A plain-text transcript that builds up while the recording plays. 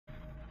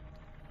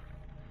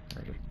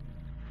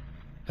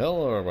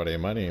Hello everybody,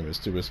 my name is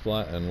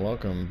Tubasplat and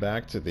welcome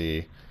back to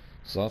the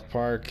South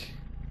Park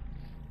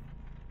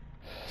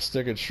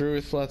Stick of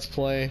Truth Let's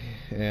Play.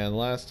 And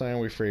last time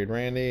we freed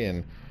Randy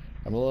and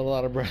I'm a little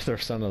out of breath or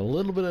sounding a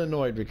little bit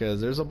annoyed because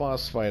there's a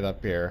boss fight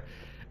up here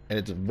and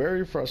it's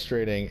very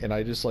frustrating, and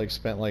I just like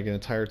spent like an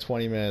entire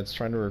 20 minutes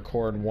trying to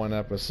record one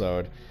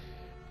episode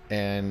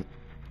and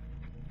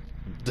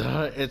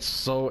it's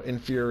so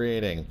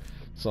infuriating.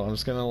 So I'm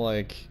just gonna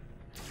like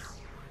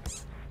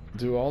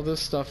do all this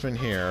stuff in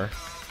here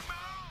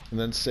and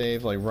then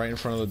save like right in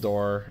front of the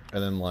door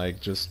and then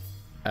like just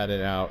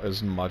edit out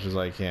as much as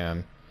I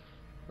can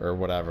or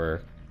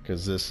whatever,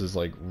 because this is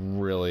like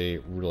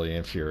really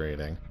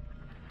infuriating.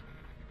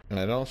 And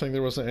I don't think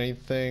there was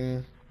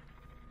anything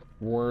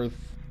worth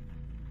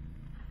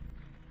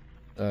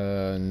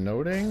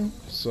noting,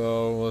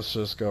 so let's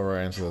just go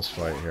right into this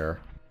fight here,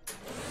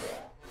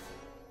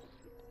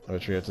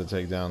 which we have to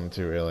take down the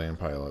two alien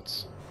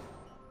pilots.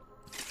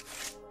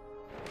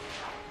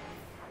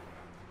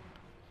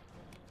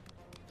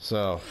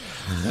 So,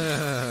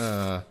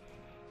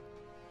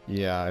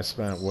 yeah, I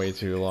spent way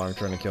too long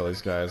trying to kill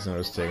these guys and it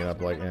was taking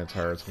up like an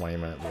entire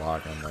 20-minute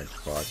block. I'm like,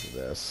 fuck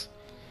this.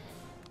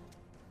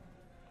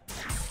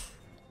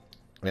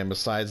 And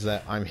besides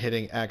that, I'm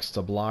hitting X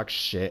to block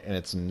shit and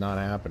it's not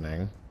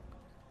happening.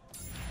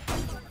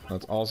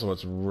 That's also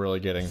what's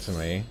really getting to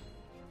me.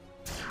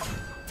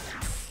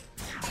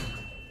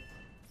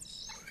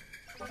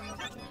 I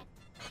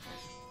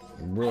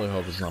really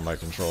hope it's not my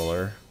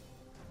controller.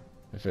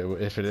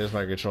 If it is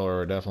my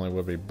controller, it definitely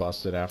would be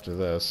busted after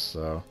this,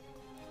 so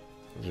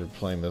if you're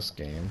playing this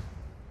game.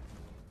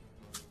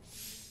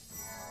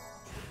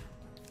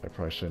 I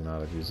probably should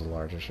not have used a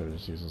large, I should have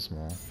just used a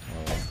small.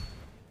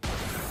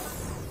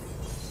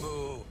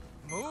 Oh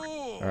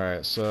well.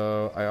 Alright,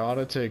 so I ought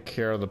to take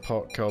care of the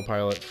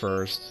co-pilot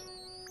first,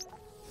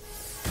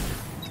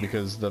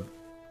 because the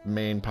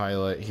main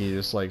pilot, he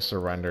just like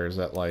surrenders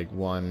at like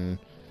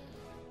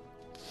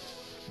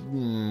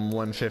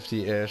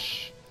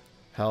 150-ish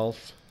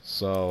health,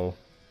 so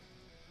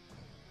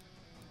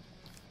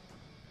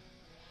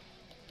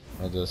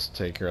I'll just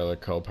take care of the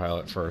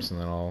co-pilot first and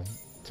then I'll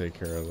take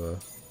care of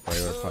the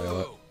regular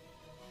pilot.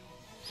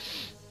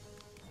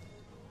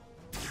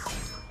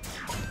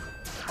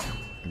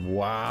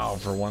 Wow,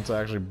 for once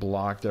I actually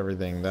blocked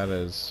everything. That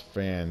is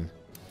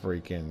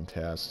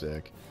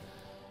fan-freaking-tastic.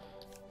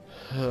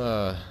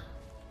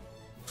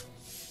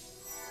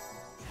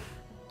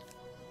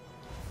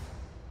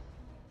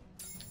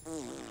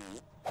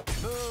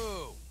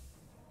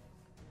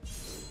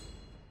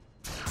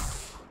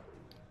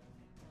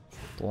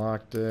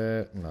 Blocked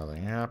it,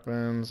 nothing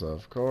happens,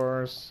 of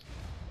course.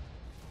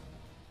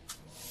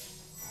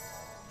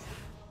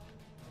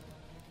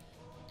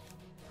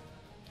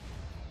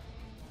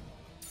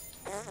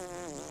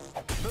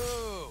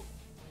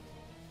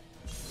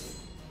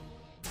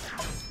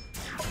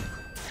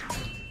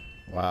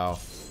 Wow.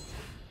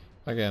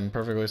 Again,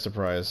 perfectly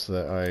surprised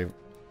that I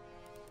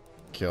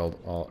killed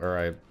all, or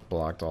I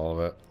blocked all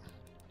of it.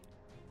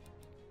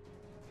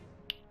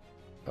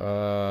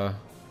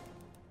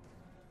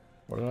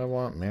 What did I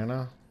want?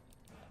 Mana?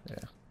 Yeah.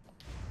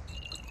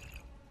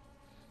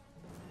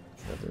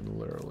 That did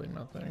literally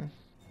nothing.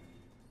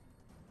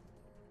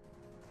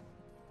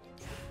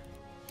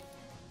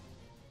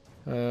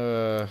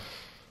 I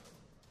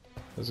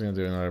was gonna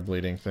do another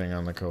bleeding thing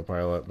on the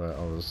co-pilot, but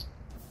I'll just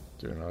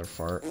do another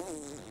fart.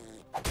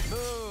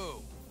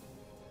 Moo!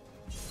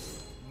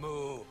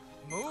 Moo!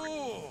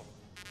 Moo!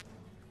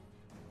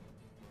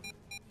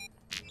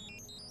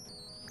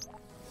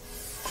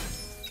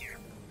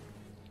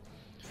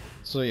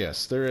 So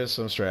yes, there is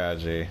some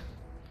strategy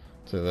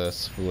to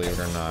this, believe it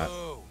or not,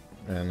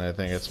 and I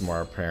think it's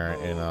more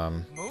apparent in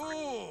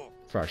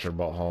Fractured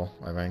Butthole,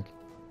 I think.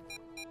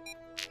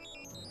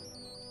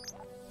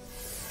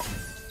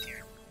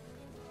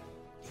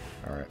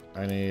 Alright,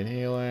 I need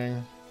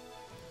healing.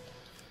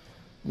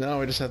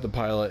 Now we just have the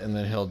pilot and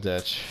then he'll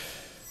ditch.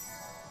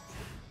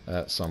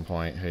 At some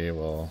point he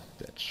will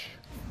ditch.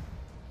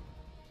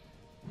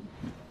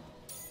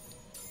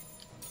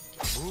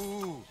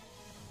 Ooh.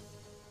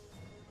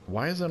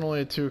 Why is that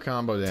only 2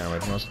 combo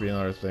damage? Must be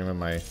another thing with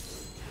my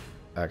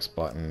X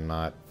button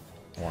not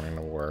wanting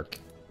to work.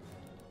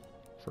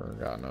 For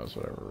God knows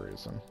whatever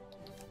reason.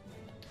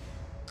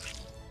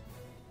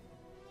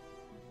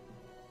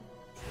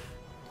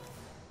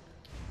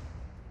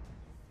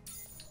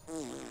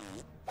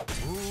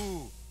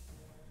 Ooh.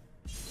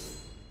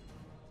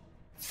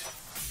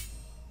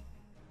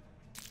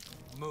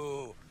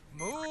 Moo!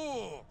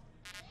 Moo!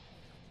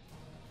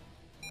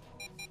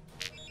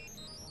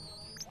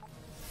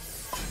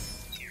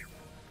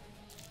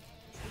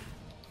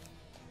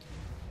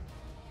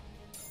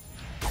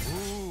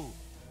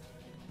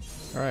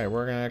 Alright,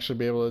 we're gonna actually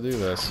be able to do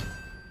this.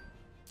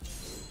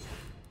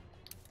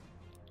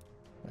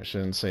 I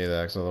shouldn't say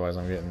that, because otherwise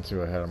I'm getting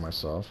too ahead of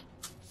myself.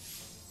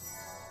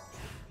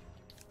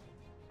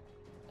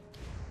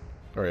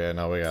 Oh yeah,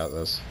 no, we got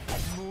this.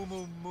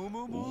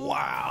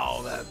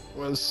 Wow, that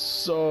was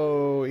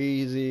so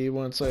easy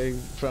once once I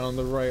found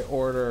the right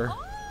order.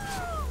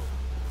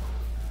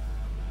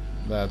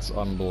 That's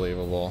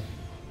unbelievable.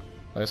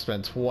 I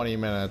spent 20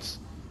 minutes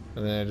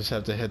and then I just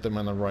have to hit them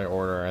in the right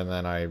order and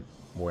then I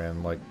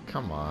win. Like,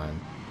 come on.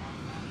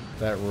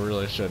 That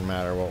really shouldn't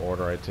matter what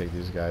order I take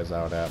these guys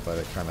out at, but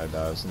it kind of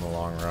does in the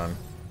long run.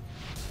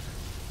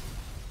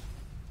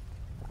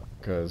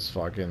 Because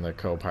fucking the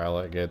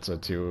co-pilot gets a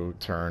two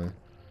turns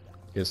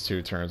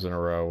in a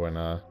row when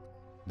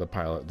the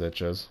pilot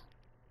ditches.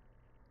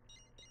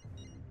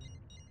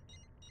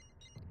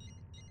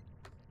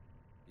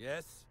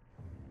 Yes?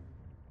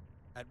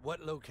 At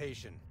what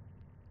location?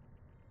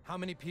 How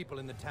many people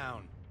in the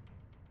town?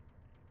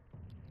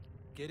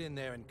 Get in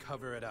there and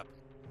cover it up.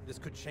 This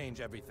could change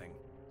everything.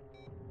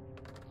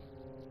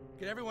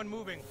 Get everyone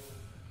moving.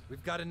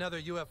 We've got another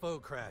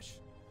UFO crash.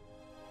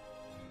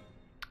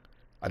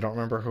 I don't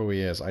remember who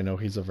he is. I know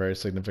he's a very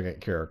significant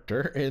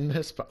character in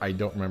this, but I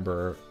don't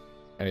remember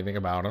anything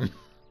about him.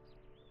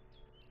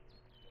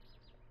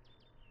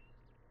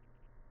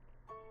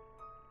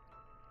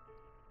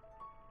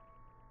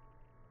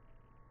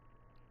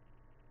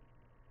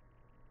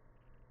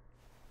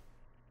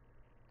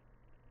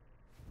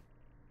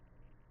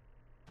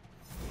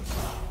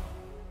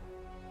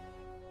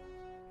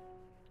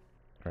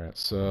 Alright,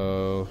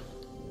 so...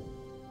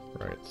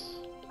 Right.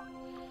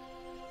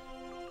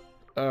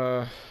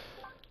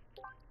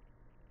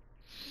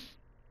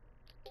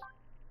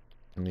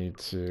 Need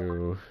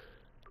to...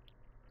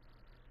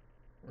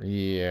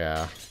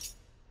 Yeah.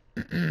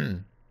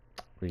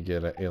 We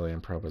get an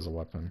alien probe as a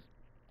weapon.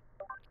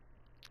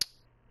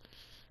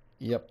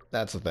 Yep,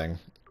 that's the thing.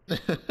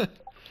 That's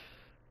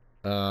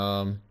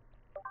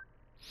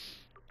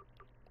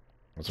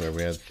right,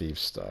 we had thief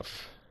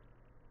stuff.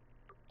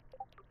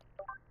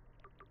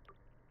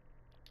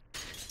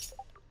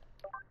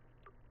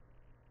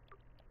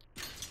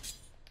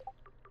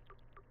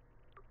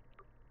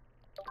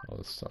 All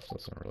this stuff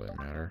doesn't really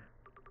matter.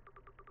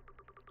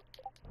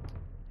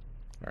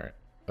 Alright.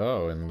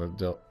 Oh, and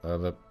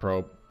the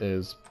probe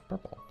is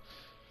purple.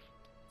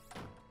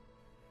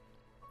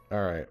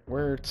 Alright,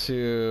 where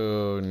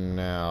to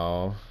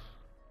now?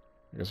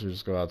 I guess we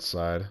just go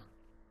outside.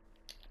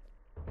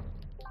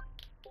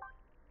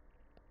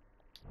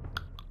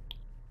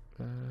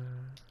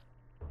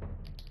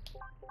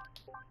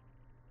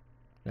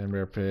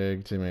 Bear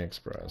Pig, Timmy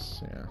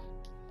Express, yeah.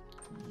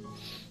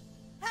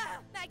 Oh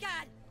my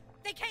god!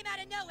 They came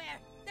out of nowhere!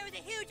 There was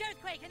a huge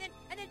earthquake and then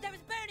there was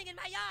burning in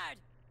my yard!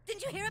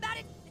 Didn't you hear about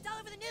it? It's all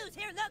over the news,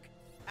 here, look!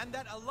 And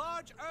that a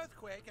large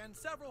earthquake and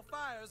several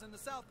fires in the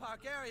South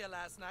Park area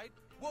last night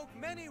woke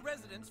many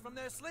residents from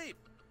their sleep.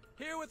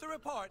 Here with the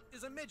report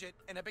is a midget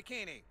in a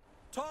bikini.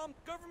 Tom,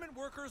 government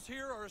workers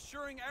here are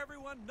assuring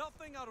everyone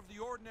nothing out of the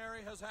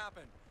ordinary has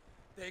happened.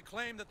 They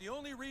claim that the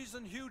only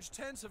reason huge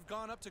tents have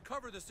gone up to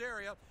cover this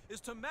area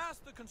is to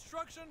mask the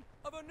construction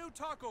of a new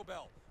Taco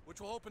Bell, which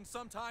will open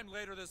sometime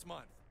later this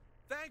month.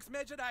 Thanks,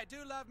 midget, I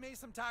do love me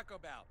some Taco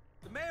Bell.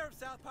 The mayor of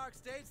South Park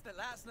states that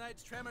last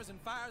night's tremors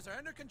and fires are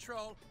under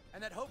control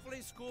and that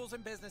hopefully schools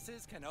and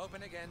businesses can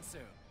open again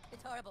soon.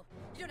 It's horrible.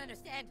 You don't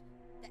understand.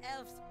 The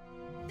elves,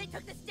 they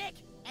took the stick!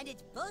 And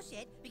it's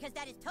bullshit because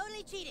that is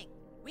totally cheating.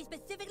 We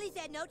specifically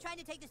said no trying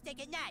to take the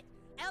stick at night.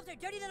 Elves are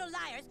dirty little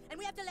liars, and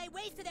we have to lay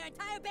waste to their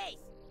entire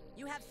base!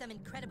 You have some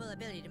incredible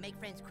ability to make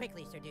friends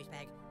quickly, Sir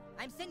Douchebag.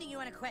 I'm sending you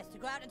on a quest to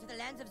go out into the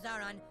lands of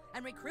Zaron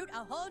and recruit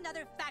a whole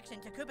nother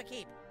faction to Koopa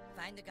Keep.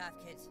 Find the goth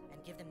kids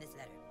and give them this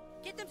letter.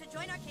 Get them to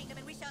join our kingdom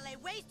and we shall lay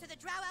waste to the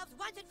Drow Elves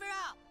once and for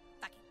all!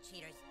 Fucking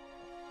cheaters.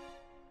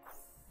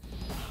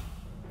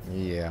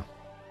 Yeah.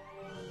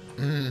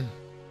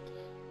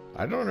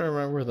 I don't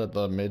remember that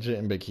the midget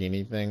and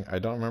bikini thing. I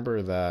don't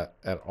remember that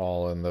at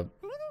all in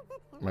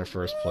my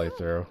first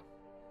playthrough.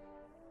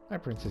 Hi,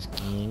 Princess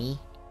Bikini.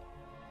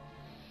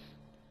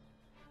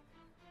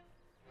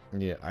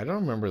 Yeah, I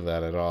don't remember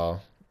that at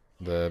all.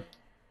 The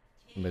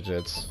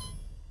midgets.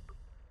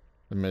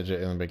 The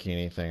midget and the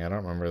bikini thing. I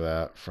don't remember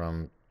that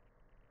from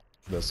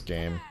this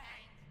game.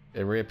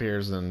 It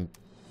reappears in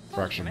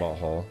Fractured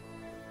Butthole.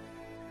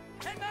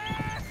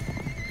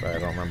 But I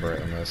don't remember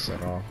it in this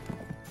at all.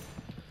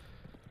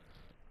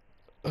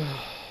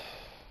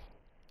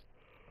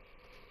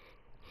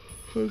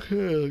 Okay,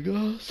 the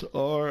goths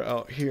are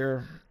out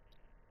here.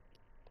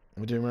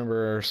 I do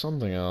remember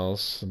something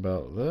else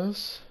about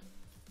this.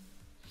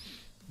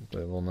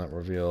 They will not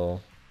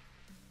reveal.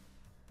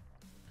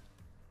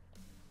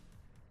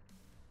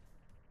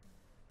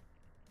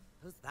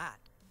 Who's that?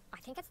 I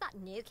think it's that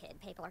new kid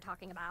people are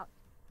talking about.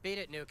 Beat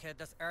it, new kid.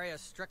 This area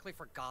is strictly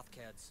for goth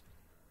kids.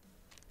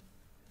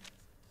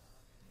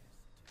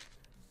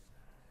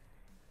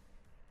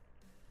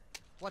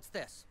 What's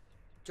this?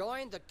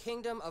 Join the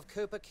Kingdom of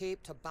Koopa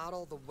Keep to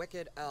battle the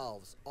wicked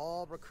elves.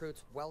 All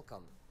recruits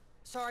welcome.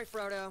 Sorry,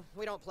 Frodo.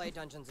 We don't play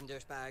Dungeons and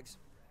Douchebags.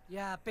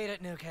 Yeah, beat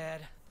it, new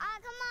kid. Oh,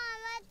 come on,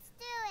 let's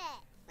do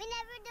it. We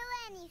never do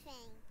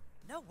anything.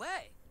 No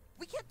way!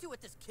 We can't do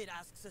what this kid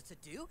asks us to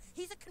do.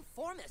 He's a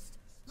conformist.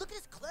 Look at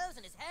his clothes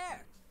and his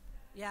hair.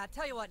 Yeah,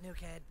 tell you what, new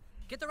kid.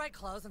 Get the right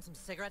clothes and some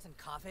cigarettes and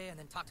coffee, and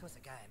then talk to us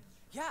again.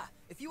 Yeah,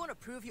 if you want to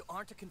prove you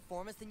aren't a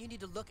conformist, then you need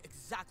to look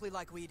exactly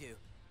like we do.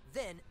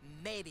 Then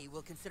maybe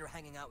we'll consider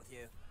hanging out with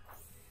you.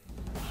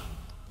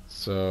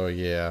 So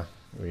yeah,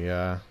 we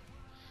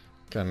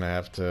kinda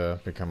have to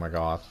become a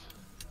goth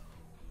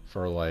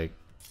for like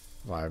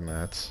 5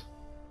 minutes.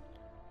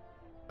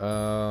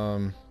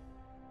 Have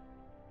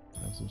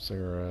some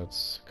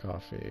cigarettes,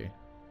 coffee.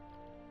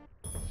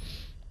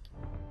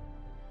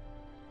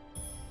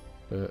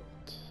 But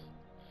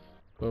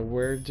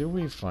where do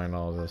we find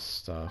all this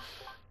stuff?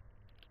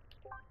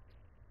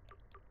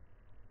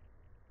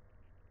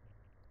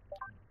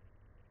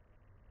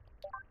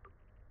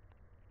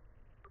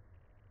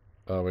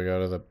 Oh, we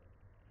go to the...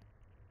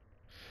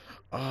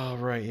 Oh,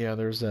 right, yeah,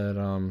 there's that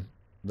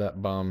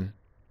bum.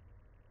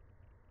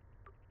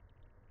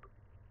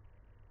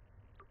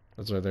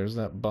 That's right, there's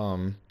that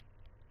bum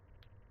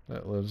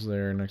that lives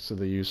there next to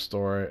the used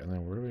store. And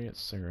then where do we get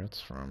cigarettes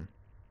from?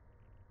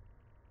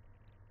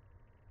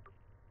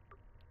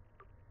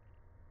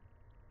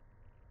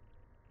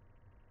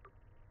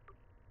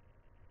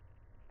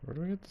 Where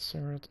do we get the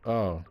cigarettes?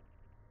 Oh,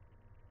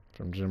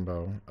 from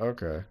Jimbo.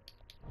 Okay.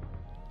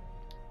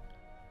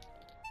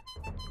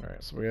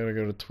 Alright, so we gotta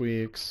go to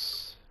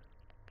Tweaks.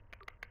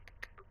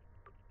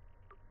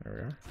 There we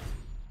are.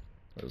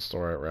 Or the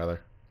store,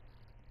 rather.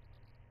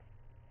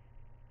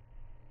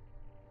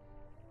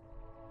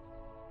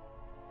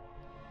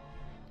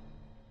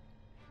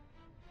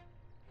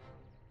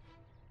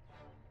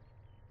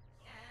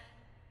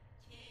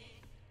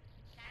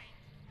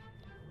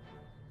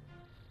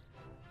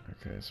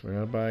 Okay, so we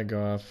gotta buy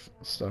goth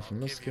stuff from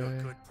this Give you a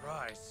guy. good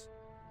price.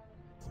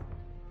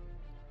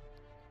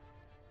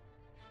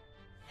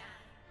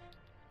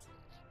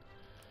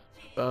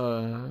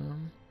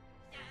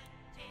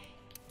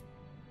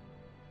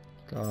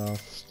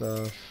 Goth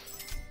stuff.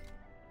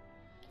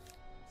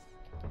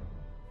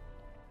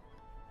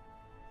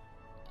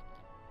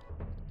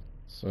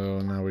 So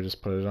now we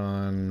just put it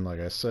on, like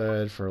I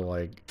said, for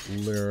like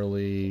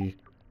literally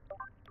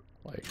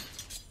like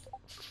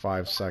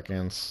 5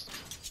 seconds.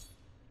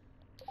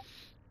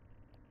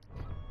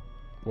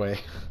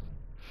 Wait.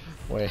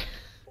 Wait.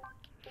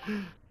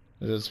 I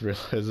just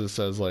realized it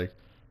says like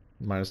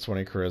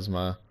 -20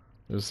 charisma.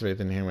 Lose faith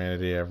in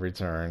humanity every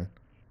turn.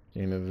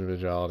 Gain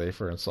individuality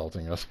for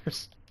insulting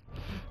others.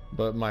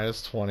 But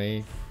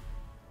 -20.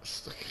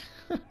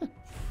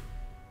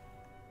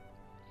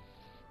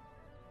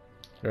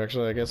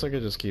 Actually, I guess I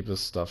could just keep this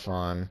stuff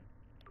on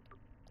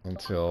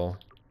until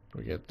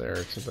we get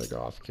there to the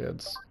goth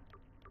kids.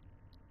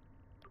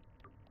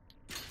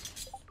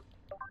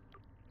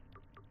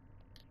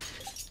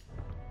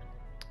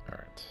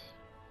 Alright.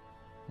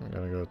 I'm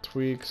gonna go to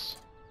Tweaks.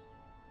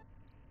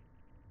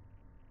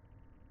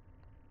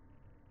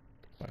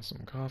 Buy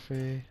some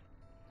coffee.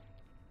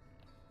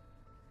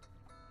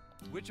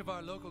 Which of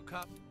our local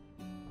cop...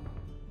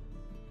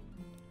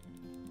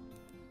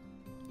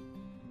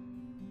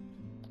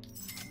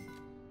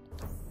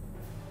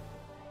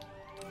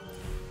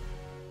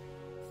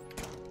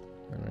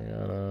 And we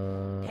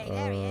got Hey,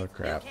 there he is.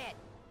 crap.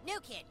 New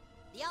kid.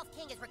 The Elf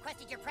King has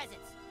requested your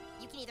presence.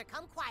 You can either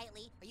come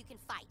quietly or you can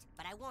fight,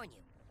 but I warn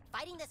you,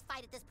 fighting this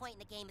fight at this point in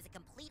the game is a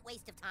complete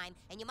waste of time,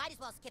 and you might as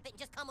well skip it and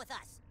just come with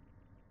us.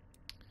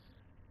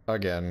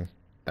 Again,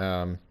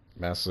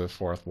 massive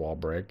fourth wall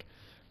break.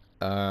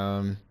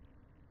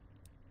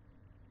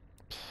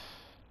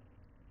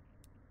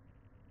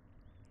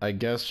 I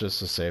guess just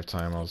to save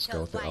time, I'll just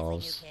go with the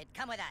elves. New kid.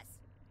 Come with us.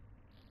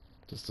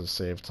 Just to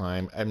save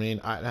time. I mean,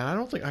 I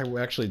don't think I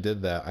actually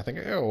did that. I think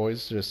I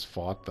always just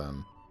fought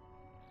them.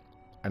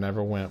 I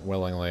never went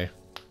willingly.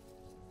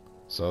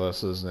 So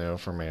this is new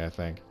for me, I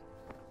think.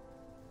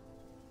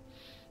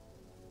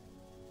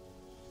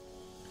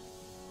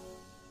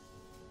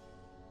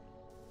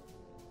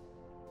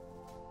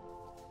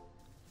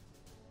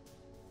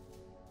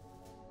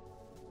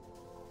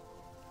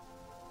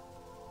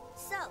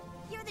 So,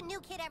 you're the new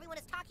kid everyone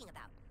is talking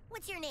about.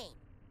 What's your name?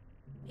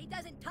 He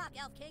doesn't talk,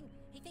 Elf King.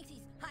 He thinks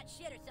he's hot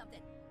shit or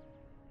something.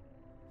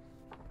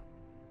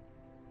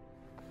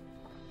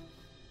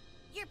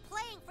 You're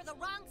playing for the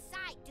wrong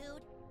side,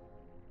 dude.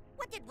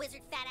 What did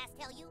Wizard Fat Ass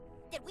tell you?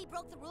 That we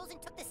broke the rules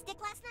and took the stick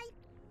last night?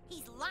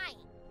 He's lying.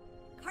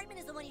 Cartman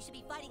is the one you should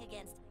be fighting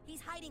against.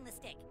 He's hiding the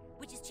stick,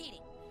 which is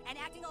cheating, and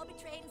acting all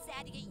betrayed and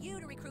sad to get you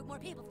to recruit more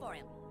people for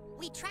him.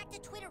 We tracked a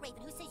Twitter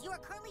raven who says you are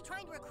currently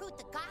trying to recruit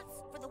the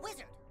Goths for the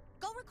Wizard.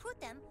 Go recruit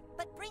them,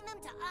 but bring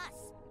them to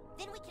us.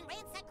 Then we can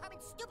ransack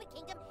Cartman's stupid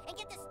kingdom and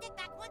get the stick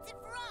back once and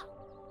for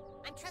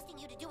all. I'm trusting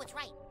you to do what's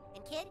right.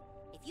 And kid,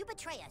 if you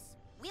betray us,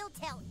 we'll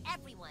tell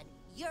everyone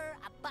you're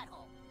a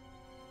butthole.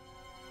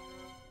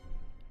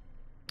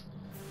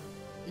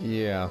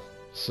 Yeah,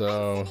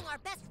 so... I'm sending our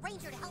best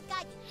ranger to help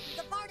guide you.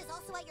 The bard is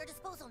also at your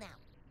disposal now.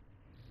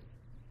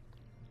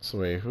 So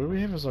wait, who do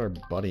we have as our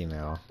buddy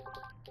now?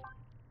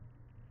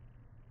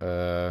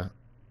 No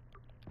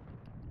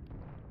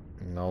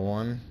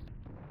one?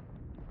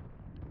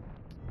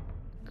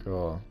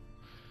 Cool.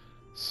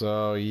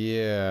 So,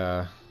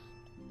 yeah.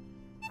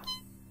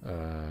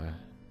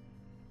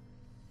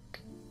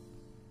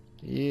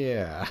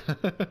 Yeah.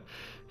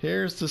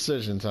 Here's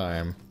decision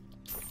time.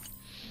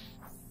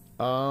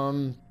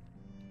 I'm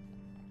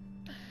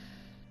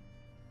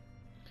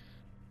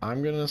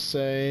gonna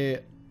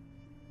say,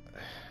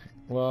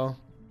 well,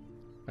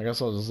 I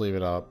guess I'll just leave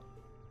it up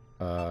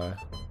for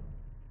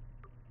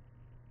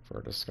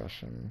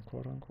discussion,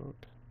 quote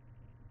unquote.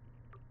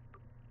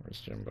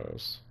 Where's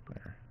Jimbo's?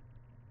 There.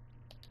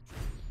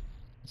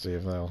 Let's see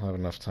if I'll have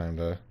enough time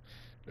to.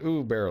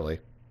 Ooh, barely.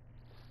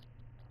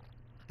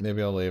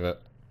 Maybe I'll leave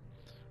it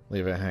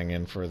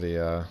hanging for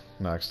the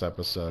next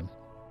episode.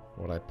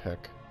 What I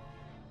pick.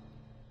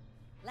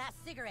 Last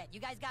cigarette. You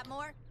guys got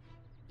more?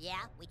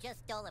 Yeah, we just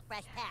stole a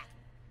fresh pack.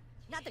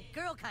 Not the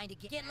girl kind of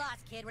get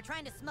lost, kid. We're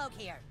trying to smoke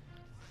here.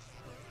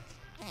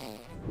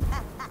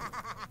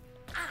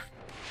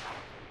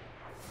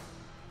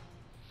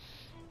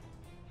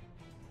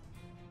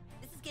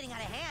 This is getting out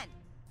of hand.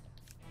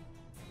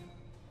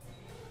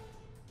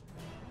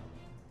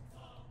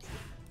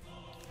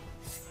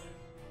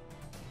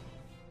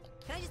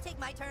 Can I just take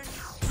my turn?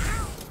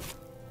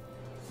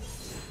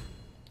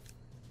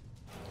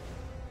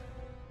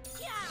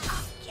 Yeah!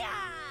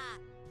 Yeah!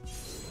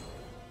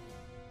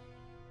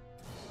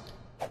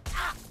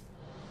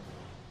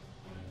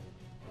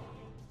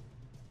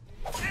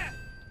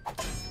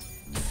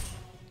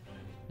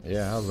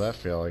 Yeah, how's that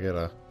feel? I get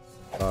a.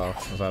 Oh, I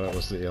thought it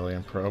was the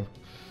alien probe.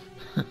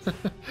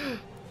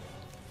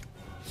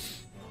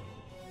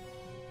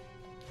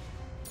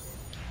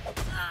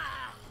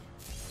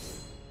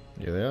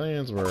 Yeah, the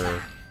aliens were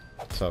a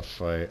tough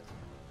fight.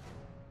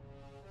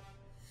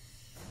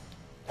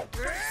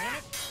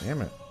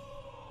 Damn it.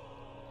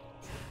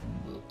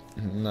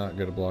 Not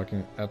good at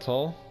blocking at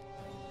all.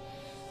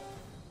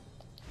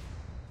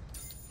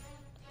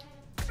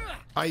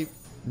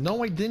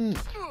 No, I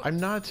didn't. I'm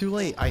not too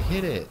late. I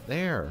hit it.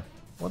 There.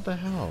 What the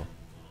hell?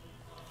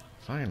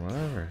 Fine,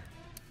 whatever.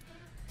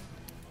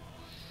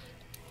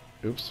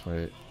 Oops,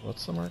 wait.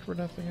 What's the mark for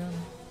death again?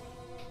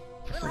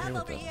 I Little forget help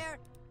what over that. here.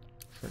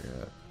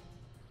 Forget.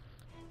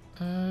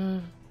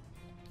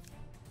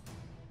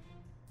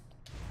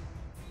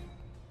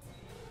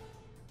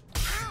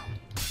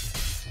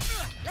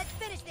 Let's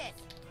finish this.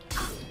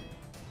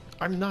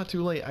 I'm not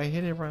too late. I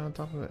hit it right on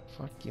top of it.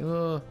 Fuck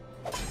you.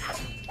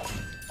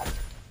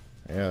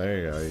 Yeah, there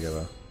you go. You got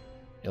a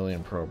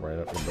alien probe right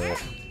up your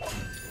butt.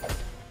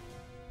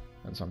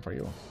 That's on for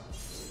you.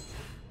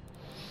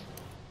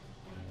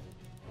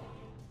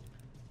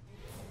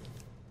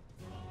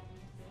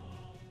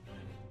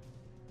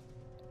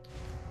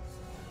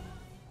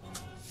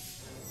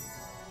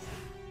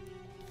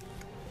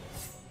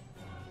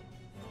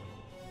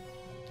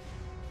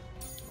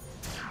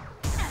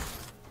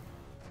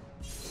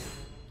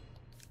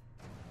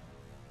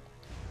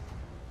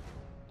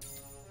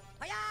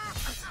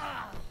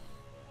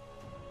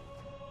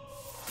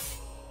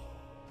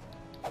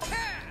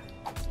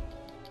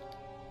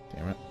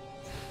 Damn it.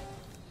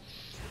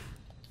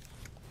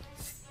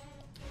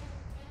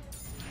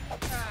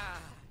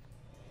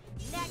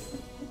 Next.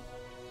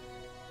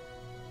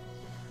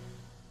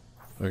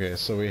 Okay,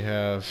 so we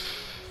have...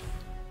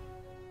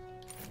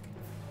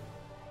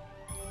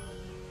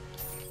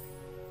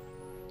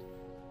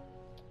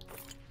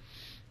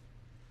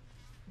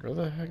 Where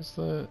the heck's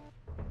the...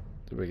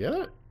 Did we get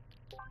it?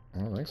 I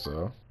don't think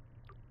so.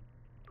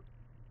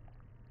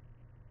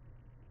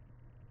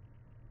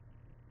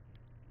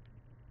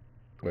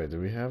 Wait, do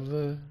we have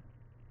the...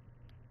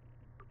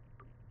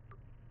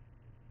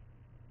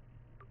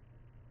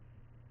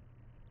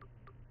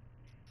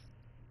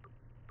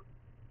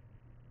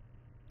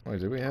 Wait,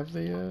 do we have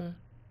the,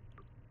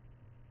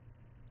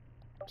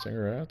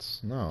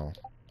 cigarettes? No.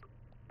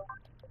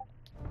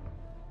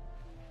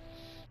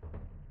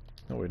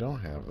 No, we don't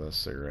have the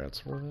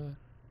cigarettes. Where the...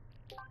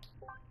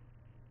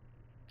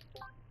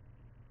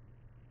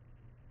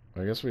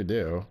 I guess we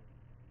do.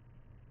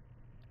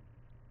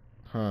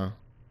 Huh.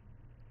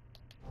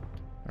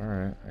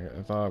 Alright,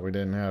 I thought we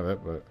didn't have it,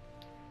 but...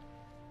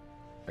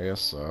 I guess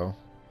so.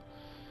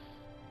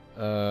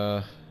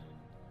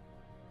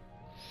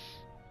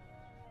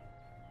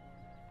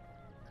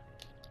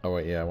 Oh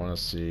wait, yeah, I want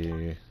to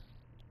see...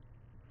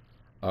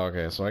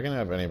 Okay, so I can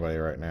have anybody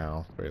right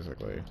now,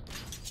 basically.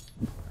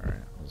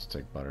 Alright, let's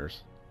take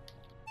Butters.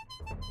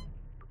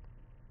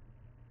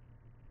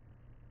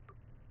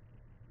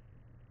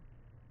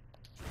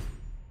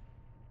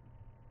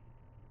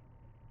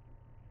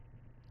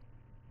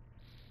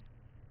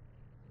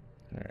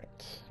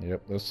 Alright,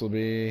 yep, this will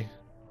be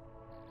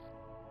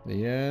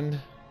the end.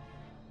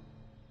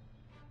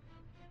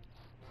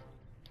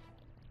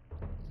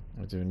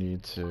 I do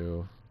need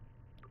to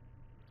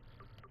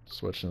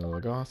switch into the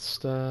goth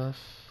stuff.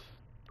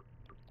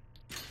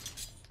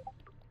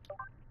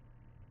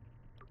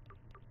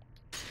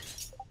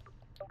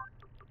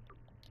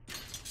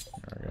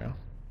 There we go.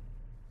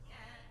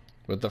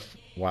 With the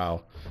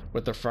wow,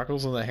 with the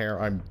freckles in the hair,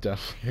 I'm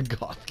definitely a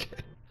goth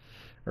kid.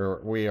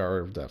 Or we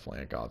are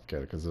definitely a goth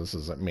kid because this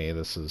isn't me.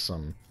 This is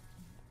some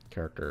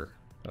character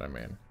that I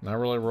made. Not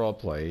really role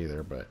play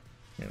either, but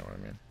you know what I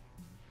mean.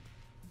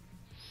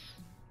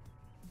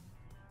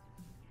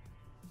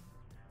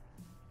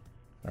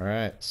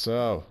 Alright,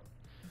 so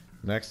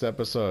next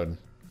episode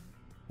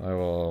I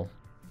will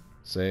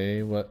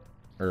say what,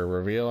 or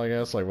reveal, I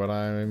guess, like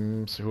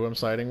who I'm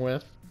siding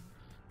with.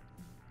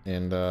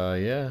 And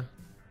yeah.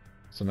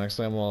 So next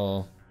time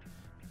we'll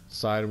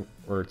side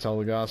or tell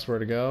the goss where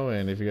to go,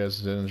 and if you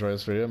guys did enjoy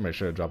this video, make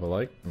sure to drop a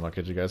like, and I'll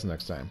catch you guys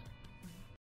next time.